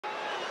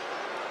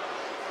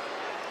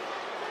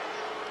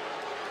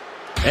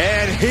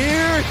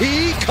here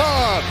he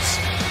comes.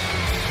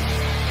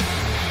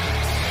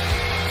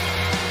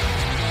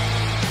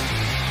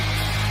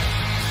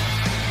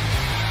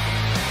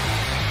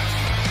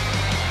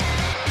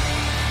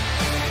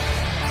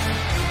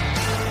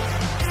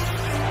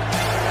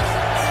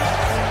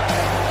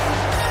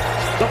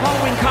 The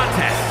following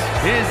contest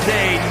is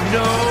a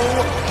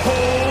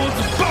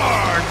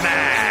no-holds-barred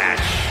match.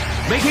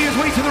 Making his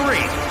way to the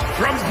ring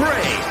from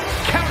Bray,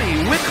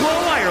 County Wicklow,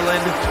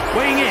 Ireland,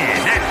 weighing in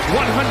at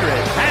 190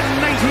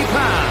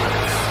 pounds.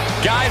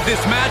 Guys,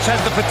 this match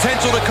has the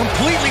potential to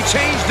completely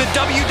change the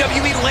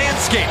WWE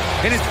landscape,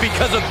 and it's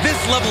because of this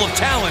level of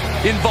talent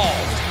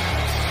involved.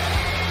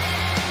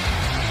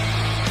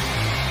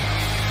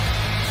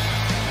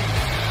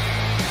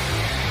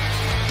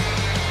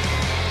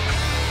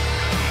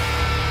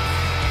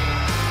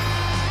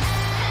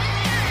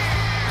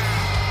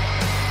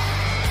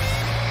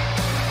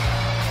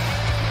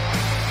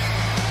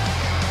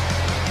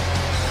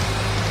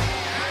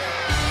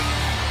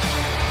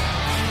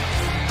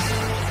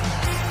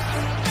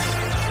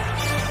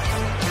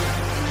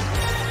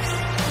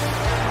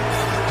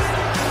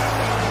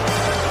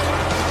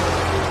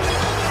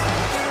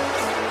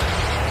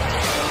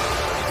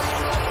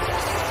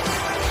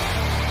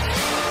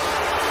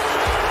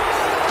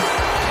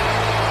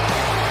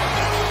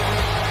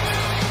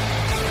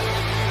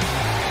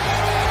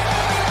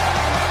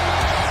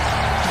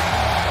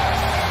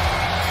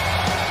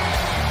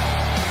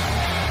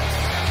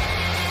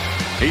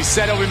 He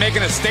said he'll be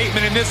making a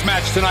statement in this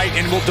match tonight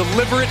and will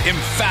deliver it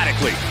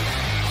emphatically.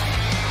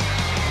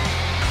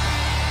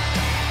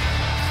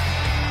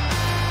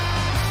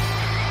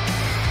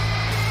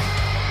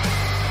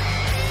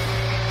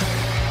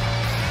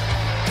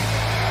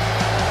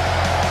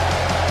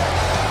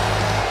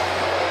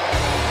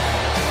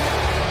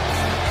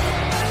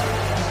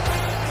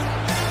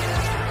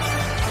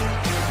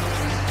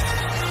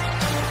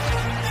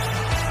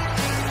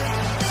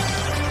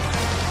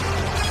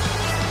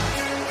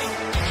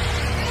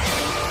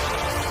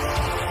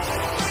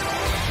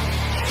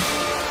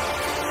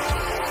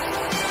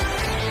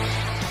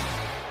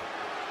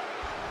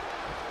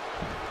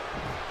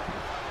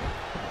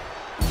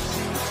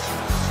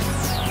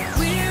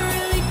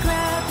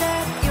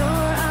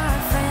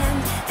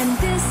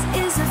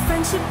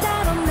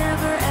 That'll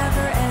never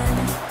ever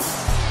end.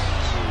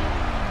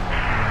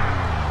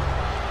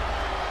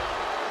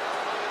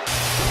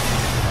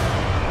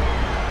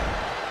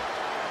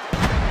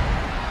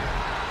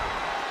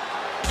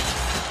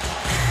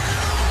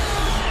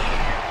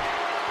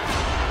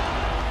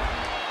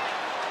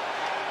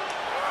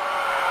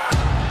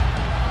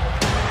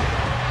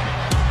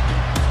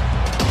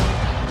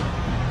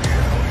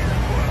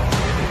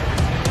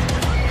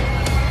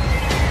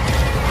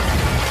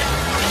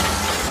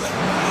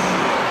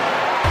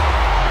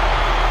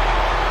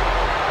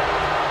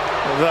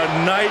 The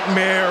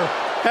nightmare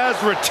has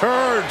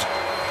returned.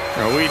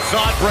 We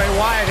thought Bray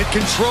Wyatt had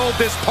controlled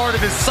this part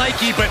of his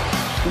psyche, but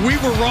we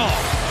were wrong.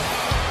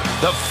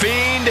 The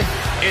Fiend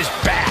is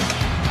back.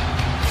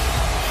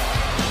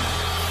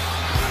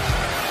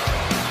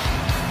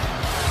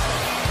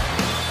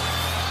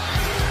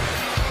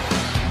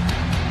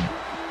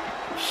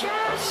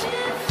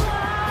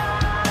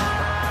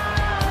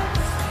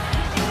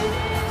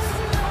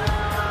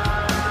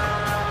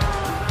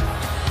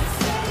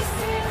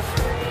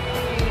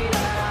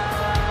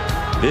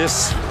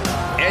 This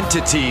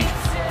entity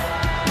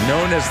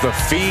known as the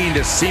Fiend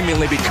has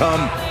seemingly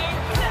become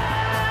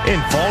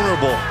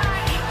invulnerable.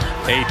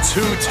 A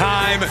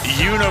two-time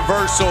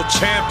Universal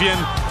Champion.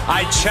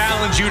 I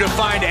challenge you to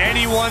find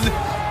anyone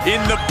in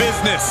the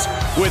business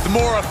with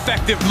more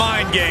effective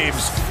mind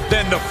games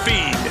than the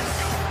Fiend.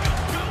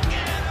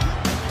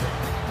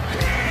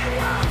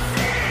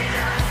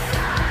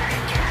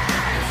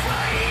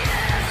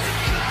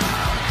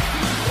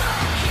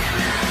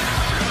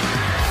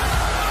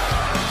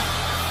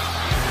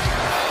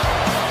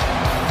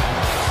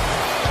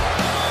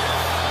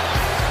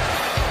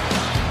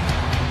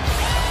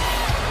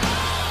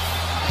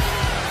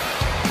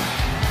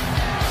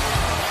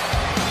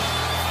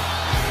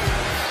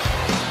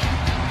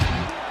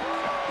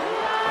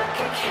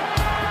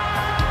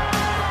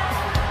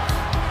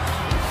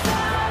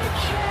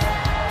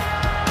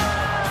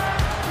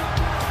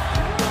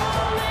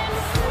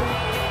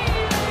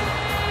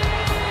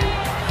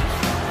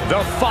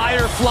 The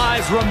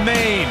Fireflies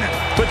remain,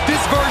 but this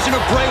version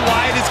of Bray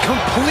Wyatt is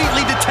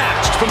completely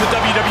detached from the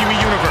WWE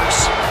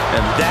Universe.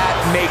 And that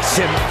makes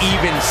him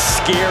even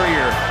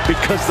scarier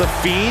because the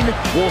Fiend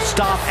will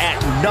stop at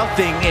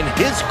nothing in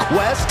his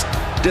quest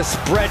to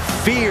spread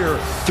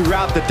fear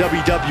throughout the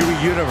WWE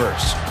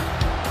Universe.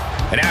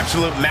 An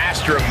absolute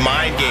master of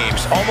mind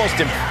games,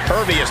 almost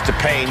impervious to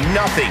pain.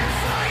 Nothing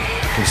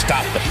can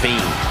stop the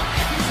Fiend.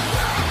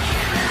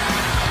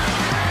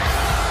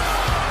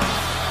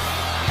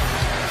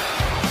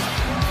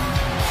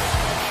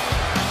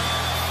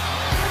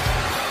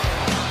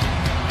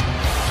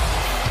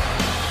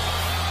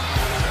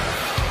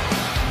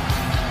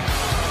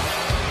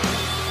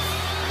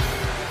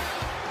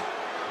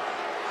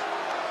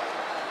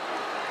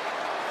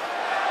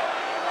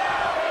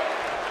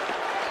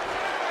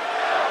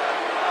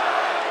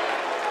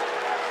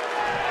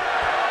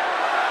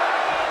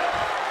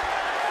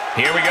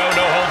 Here we go,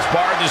 no holds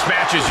barred. This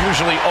match is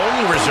usually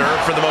only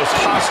reserved for the most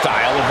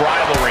hostile of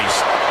rivalries.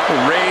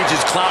 Rage has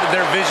clouded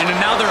their vision, and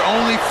now they're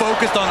only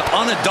focused on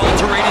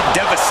unadulterated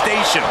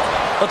devastation.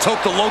 Let's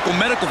hope the local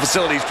medical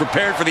facility is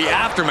prepared for the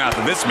aftermath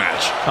of this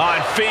match.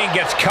 And Fiend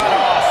gets cut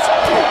off.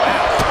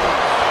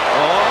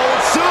 Oh,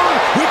 soon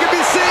we could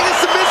be seeing a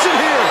submission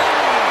here.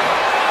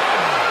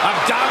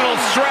 Abdominal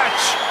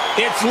stretch.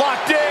 It's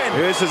locked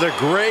in. This is a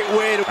great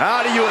way to... How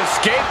do you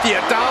escape the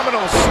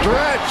abdominal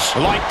stretch?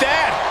 Like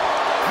that.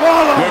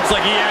 Looks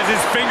like he has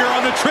his finger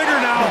on the trigger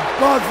now.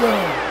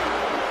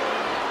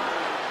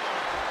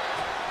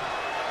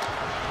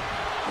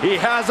 He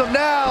has him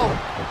now.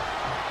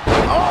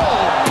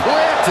 Oh,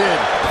 planted.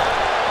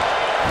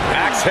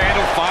 Axe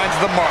handle finds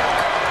the mark.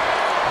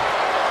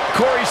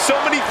 Corey, so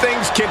many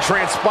things can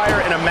transpire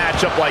in a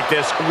matchup like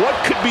this. What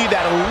could be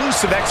that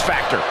elusive X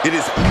factor? It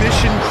is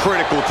mission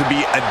critical to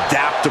be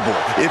adaptable.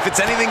 If it's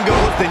anything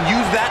goes, then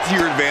use that to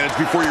your advantage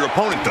before your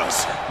opponent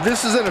does.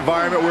 This is an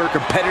environment where a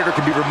competitor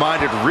can be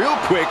reminded real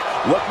quick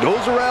what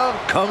goes around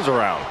comes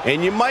around.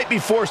 And you might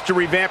be forced to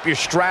revamp your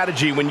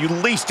strategy when you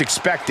least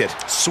expect it.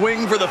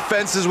 Swing for the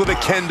fences with a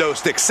kendo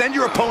stick. Send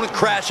your opponent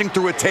crashing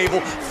through a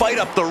table. Fight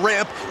up the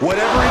ramp.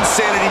 Whatever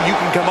insanity you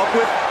can come up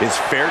with is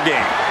fair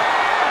game.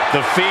 The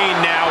Fiend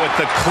now with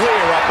the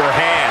clear upper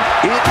hand.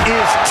 It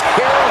is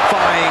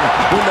terrifying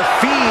when the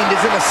Fiend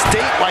is in a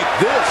state like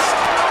this.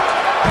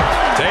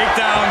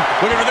 Takedown.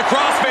 Looking for the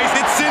crossface.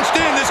 It's cinched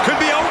in. This could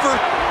be over.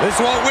 This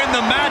won't win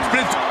the match,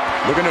 but it's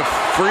looking to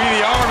free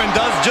the arm and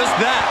does just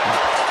that.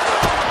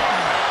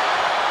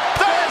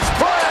 Fez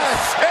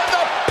press and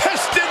the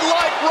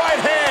piston-like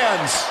right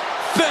hands.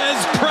 Fez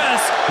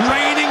press,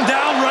 raining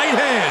down right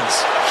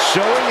hands.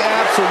 Showing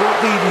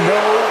absolutely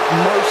no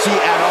mercy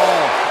at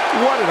all.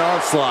 What an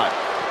onslaught.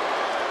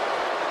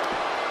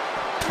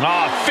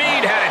 Oh,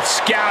 Fiend had it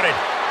scouted.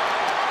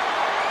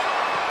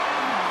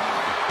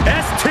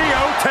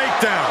 STO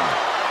takedown.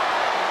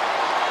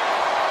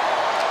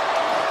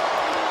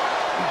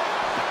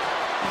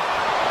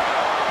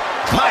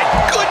 My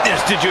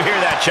goodness, did you hear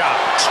that chop?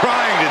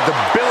 Trying to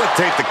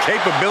debilitate the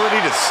capability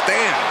to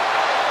stand.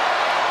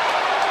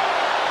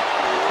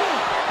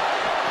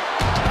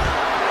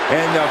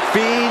 And the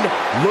Fiend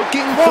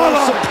looking for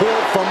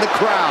support from the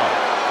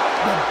crowd.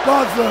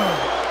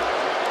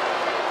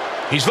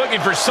 He's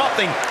looking for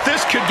something.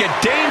 This could get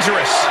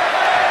dangerous.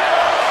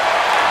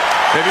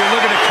 If you're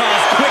looking to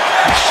cause quick,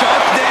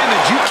 sharp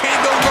damage, you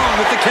can't go wrong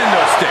with the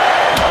kendo stick.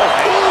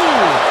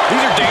 Ooh.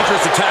 These are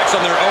dangerous attacks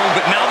on their own,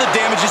 but now the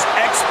damage is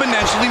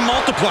exponentially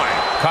multiplying.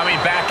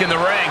 Coming back in the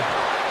ring.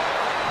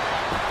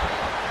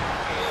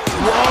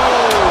 Whoa,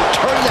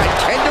 turn that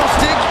kendo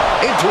stick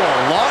into a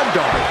lawn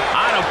dart.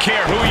 I don't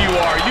care who you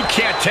are. You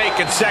can't take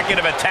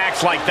consecutive attacks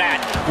like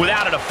that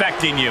without it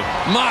affecting you.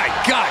 My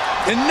God,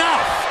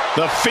 enough!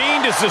 The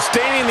Fiend is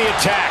sustaining the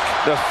attack.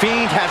 The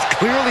Fiend has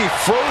clearly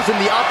frozen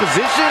the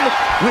opposition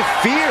with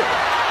fear.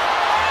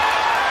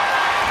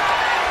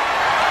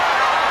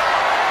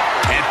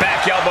 And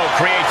back elbow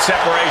creates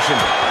separation.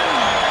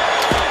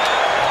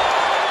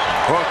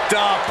 Hooked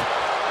up.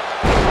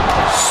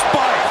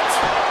 Spiked.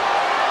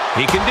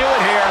 He can do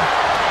it here.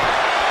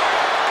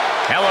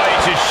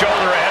 Elevates his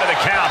shoulder ahead of the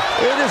count.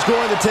 It is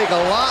going to take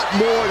a lot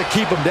more to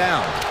keep him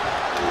down.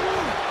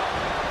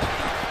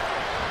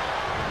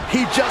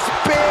 He just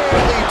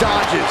barely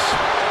dodges.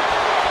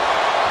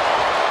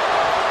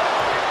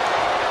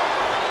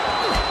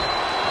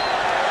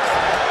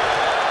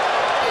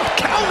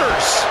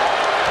 Counters.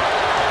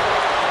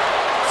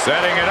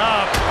 Setting it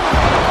up.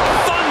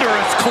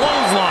 Thunderous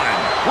clothesline.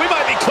 We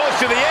might be close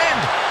to the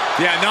end.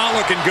 Yeah, not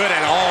looking good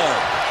at all.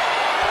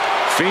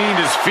 Fiend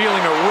is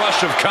feeling a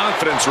rush of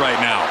confidence right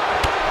now.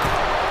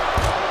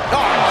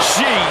 Oh,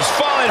 jeez.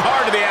 Falling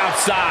hard to the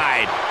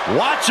outside.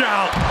 Watch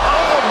out.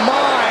 Oh,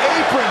 my.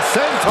 Apron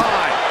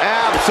sentai.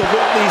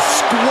 Absolutely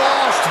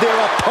squashed their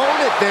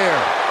opponent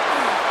there.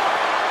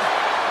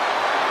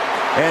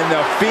 And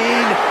the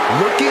Fiend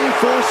looking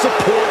for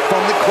support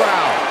from the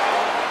crowd.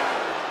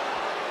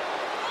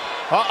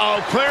 Uh-oh.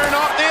 Clearing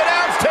off the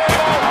announce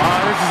table.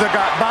 This is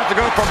about to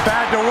go from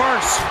bad to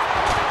worse.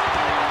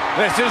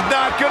 This is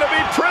not going to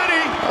be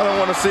pretty. I don't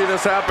want to see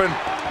this happen.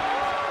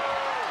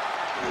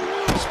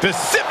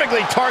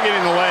 Specifically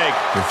targeting the leg.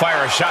 You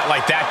fire a shot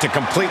like that to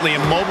completely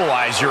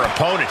immobilize your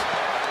opponent.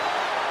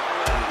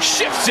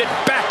 Shifts it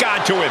back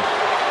onto him.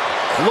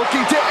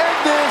 Looking to end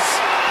this.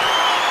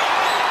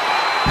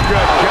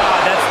 Good God,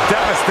 that's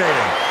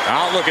devastating.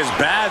 Outlook is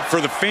bad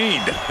for the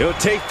Fiend. He'll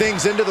take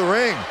things into the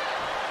ring.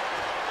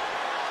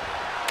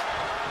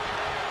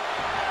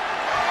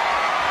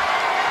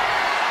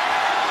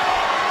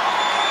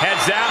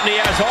 Heads out, and he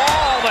has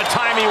all the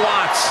time he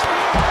wants.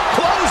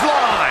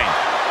 Clothesline.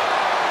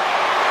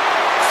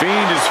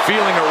 Fiend is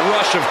feeling a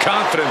rush of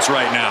confidence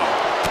right now.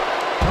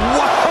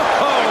 Whoa!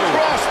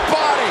 Cross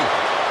body.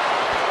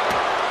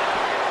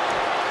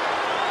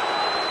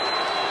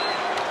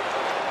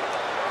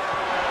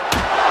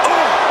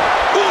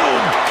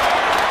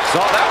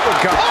 Saw that one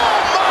come.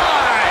 Oh,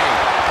 my!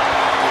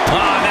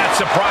 Ah, that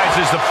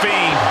surprises the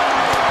Fiend.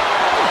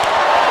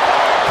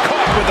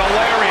 Caught with a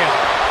lariat.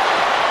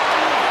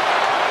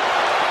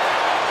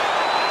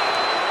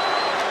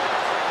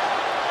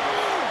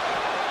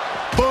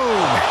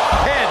 Boom!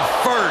 Head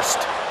first.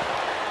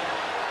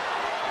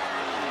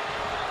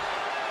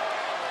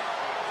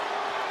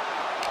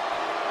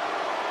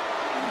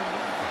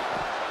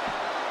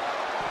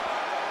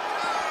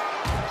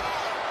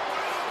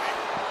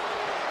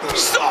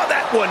 Saw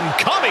that one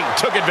coming,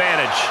 took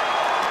advantage.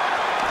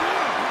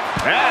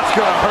 That's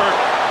gonna hurt.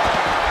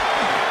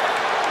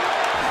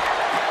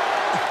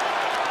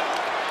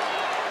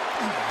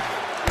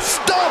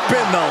 Stomp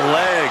in the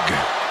leg.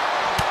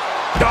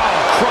 Oh,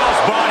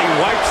 crossbody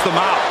wipes them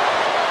out.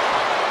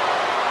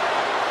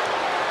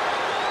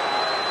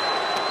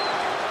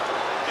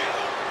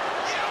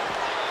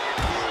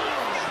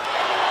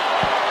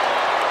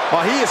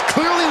 Well, he is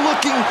clearly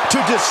looking to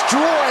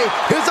destroy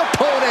his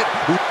opponent.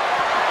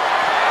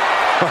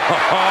 What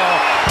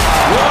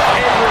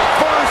a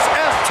reverse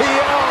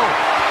STO!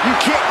 You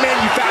can't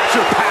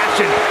manufacture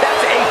passion.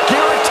 That's a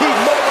guaranteed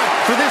moment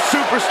for this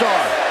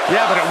superstar.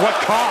 Yeah, but at what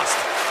cost?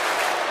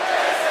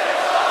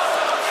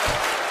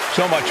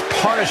 So much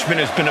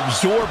punishment has been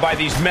absorbed by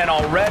these men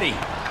already.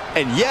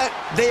 And yet,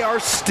 they are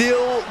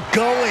still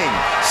going.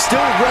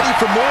 Still ready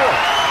for more.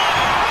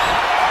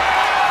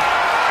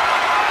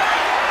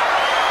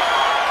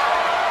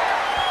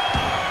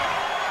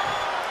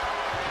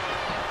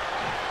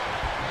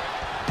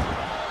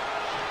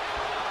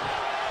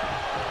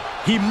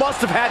 He must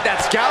have had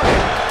that scouted.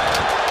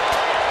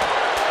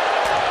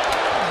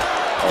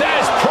 That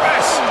is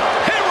press.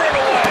 Hammer it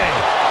away.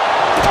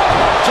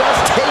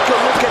 Just take a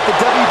look at the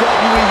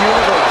WWE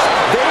Universe.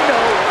 They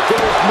know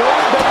there is no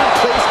better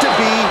place to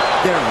be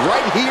than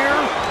right here,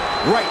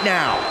 right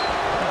now.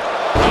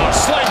 Oh,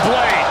 sling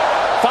blade.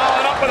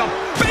 Followed up with a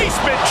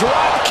basement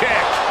drop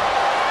kick.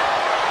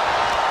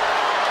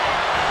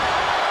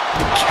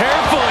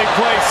 Carefully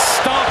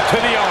placed stomp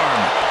to the arm.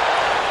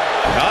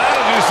 Now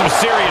that'll do some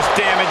serious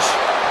damage.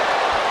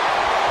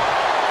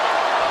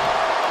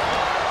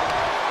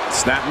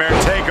 Snapmare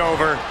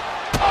takeover.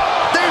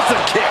 There's a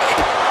kick.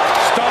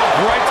 Stomp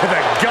right to the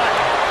gut.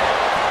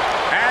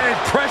 Added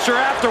pressure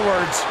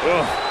afterwards.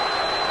 Ugh.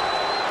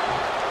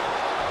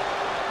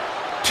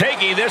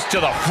 Taking this to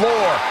the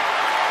floor.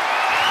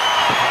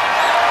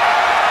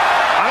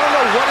 I don't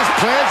know what his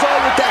plans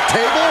are with that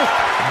table,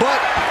 but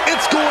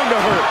it's going to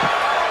hurt.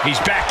 He's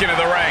back into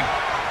the ring.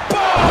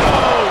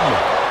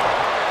 Boom!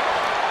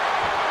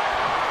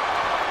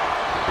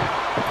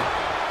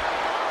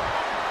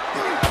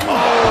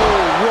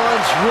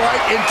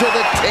 Right into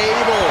the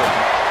table.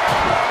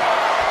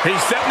 He's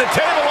setting the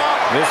table up.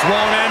 This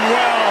won't end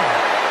well.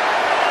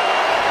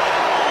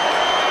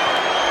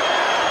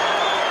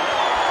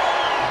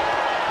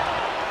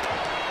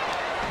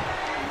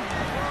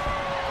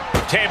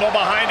 Table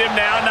behind him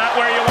now, not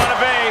where you want to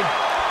be.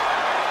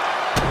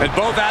 And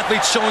both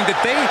athletes showing that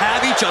they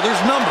have each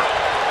other's number.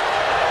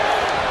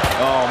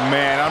 Oh,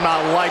 man, I'm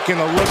not liking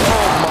the look.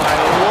 Oh, my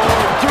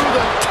Lord, through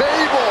the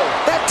table.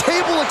 That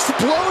table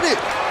exploded.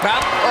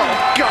 Oh,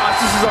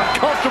 gosh, this is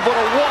uncomfortable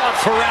to watch.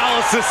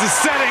 Paralysis is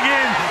setting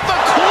in. The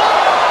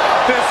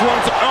club. This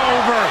one's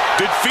over.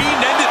 Did Fiend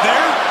end it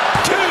there?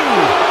 2.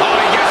 Oh,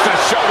 he gets the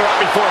shoulder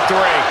up before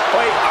 3.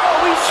 Wait, are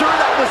we sure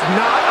that was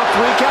not a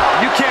 3 count?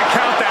 You can't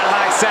count that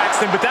high,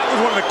 Saxton, but that was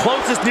one of the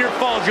closest near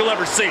falls you'll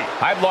ever see.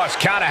 I've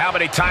lost count of how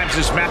many times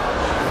this match.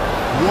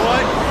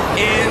 What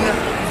in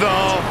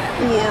the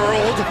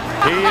world?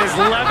 He is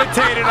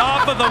levitated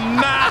off of the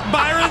mat.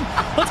 Byron,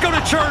 let's go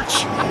to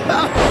church.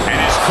 And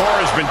his core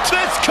has been...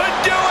 This could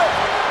do it!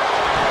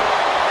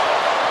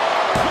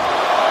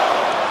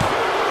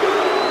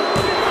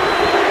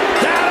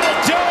 That'll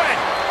do it!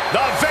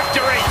 The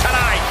victory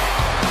tonight!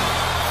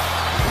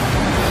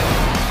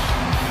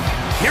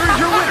 Here is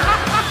your winner,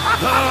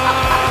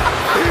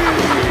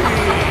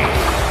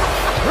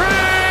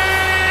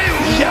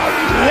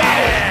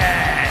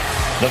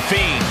 The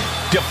Fiend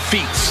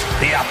defeats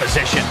the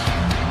opposition.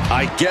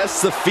 I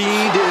guess the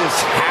Fiend is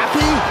happy?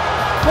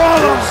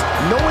 There's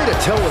no way to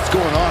tell what's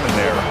going on in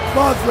there.